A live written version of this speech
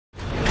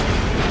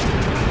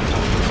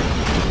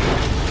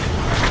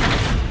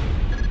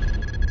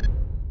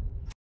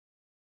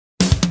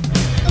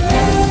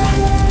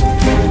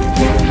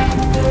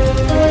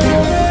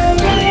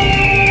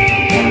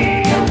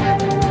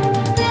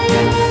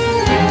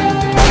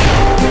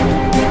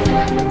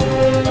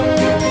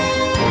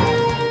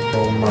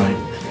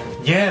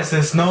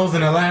Yes, it snows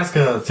in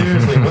Alaska.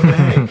 Seriously, what the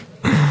heck?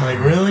 Like,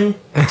 really?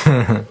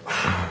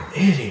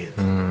 Idiot.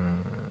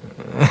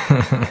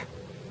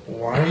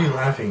 Why are you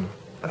laughing?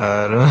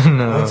 I don't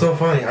know. What's so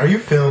funny? Are you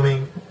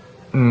filming?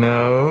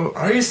 No.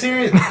 Are you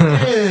serious?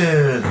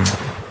 Dude.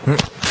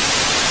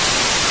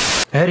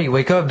 Eddie,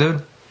 wake up,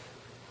 dude.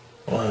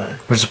 What?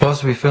 We're supposed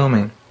to be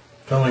filming.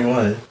 Filming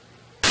what?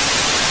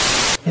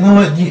 You know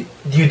what? You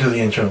do the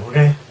intro,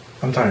 okay?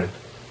 I'm tired.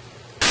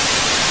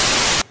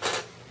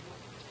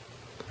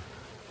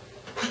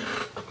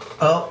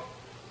 Oh.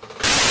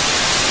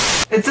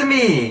 It's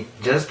me,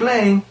 just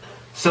playing.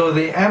 So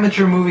the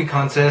amateur movie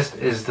contest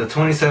is the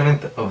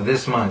 27th of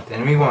this month,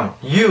 and we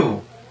want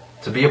you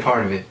to be a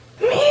part of it.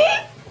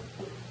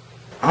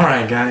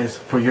 Alright guys,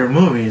 for your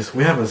movies,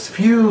 we have a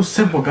few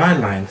simple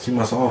guidelines you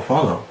must all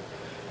follow.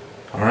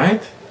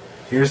 Alright?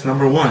 Here's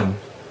number 1.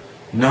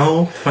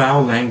 No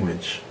foul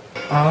language.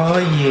 Oh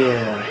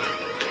yeah.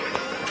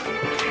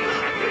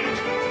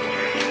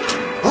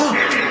 Oh!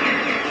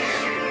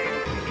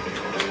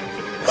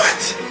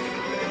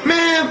 What?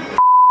 Man,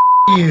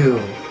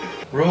 you.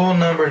 Rule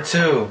number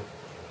 2.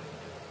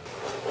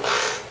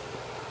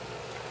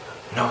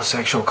 No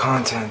sexual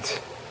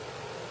content.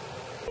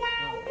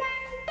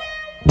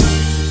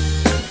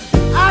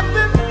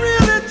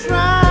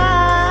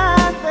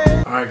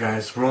 Alright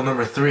guys, rule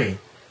number 3.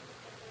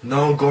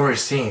 No gory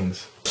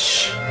scenes.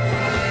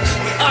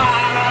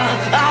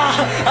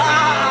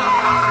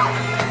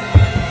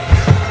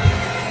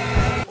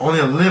 Only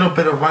a little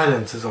bit of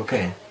violence is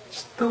okay.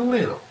 Just a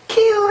little.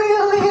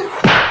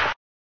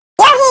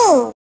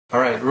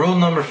 Alright, rule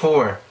number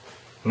 4.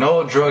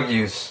 No drug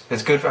use.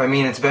 It's good for,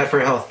 it's bad for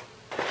your health.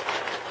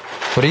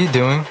 What are you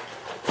doing?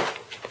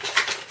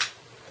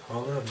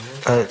 Hold up,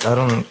 man. I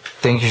don't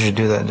think you should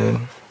do that, dude.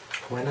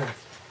 Why not?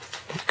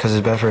 Because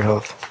it's bad for your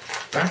health.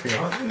 Bad for your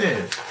health? It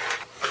is.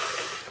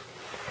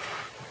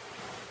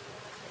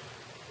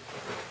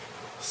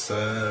 What's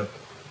up?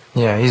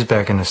 Yeah, he's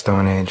back in the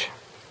Stone Age.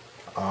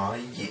 Aw,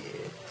 yeah.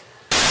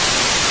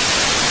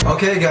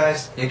 Okay,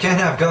 guys, you can't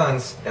have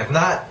guns. If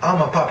not,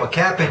 I'ma pop a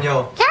cap in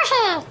yo.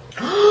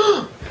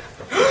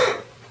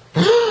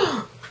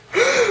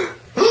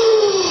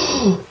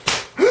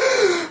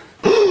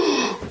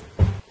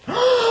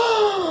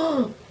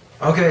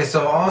 Okay,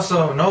 so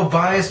also no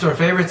bias or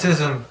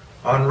favoritism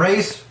on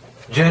race,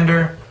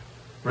 gender,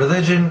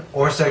 religion,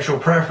 or sexual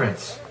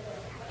preference.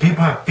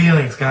 People have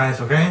feelings, guys,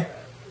 okay?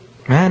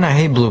 Man, I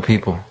hate blue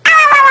people.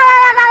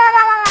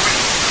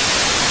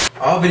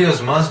 All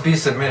videos must be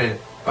submitted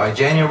by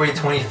January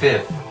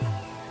 25th.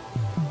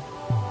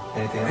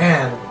 Anything else?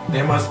 And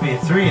they must be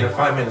 3 to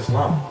 5 minutes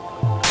long.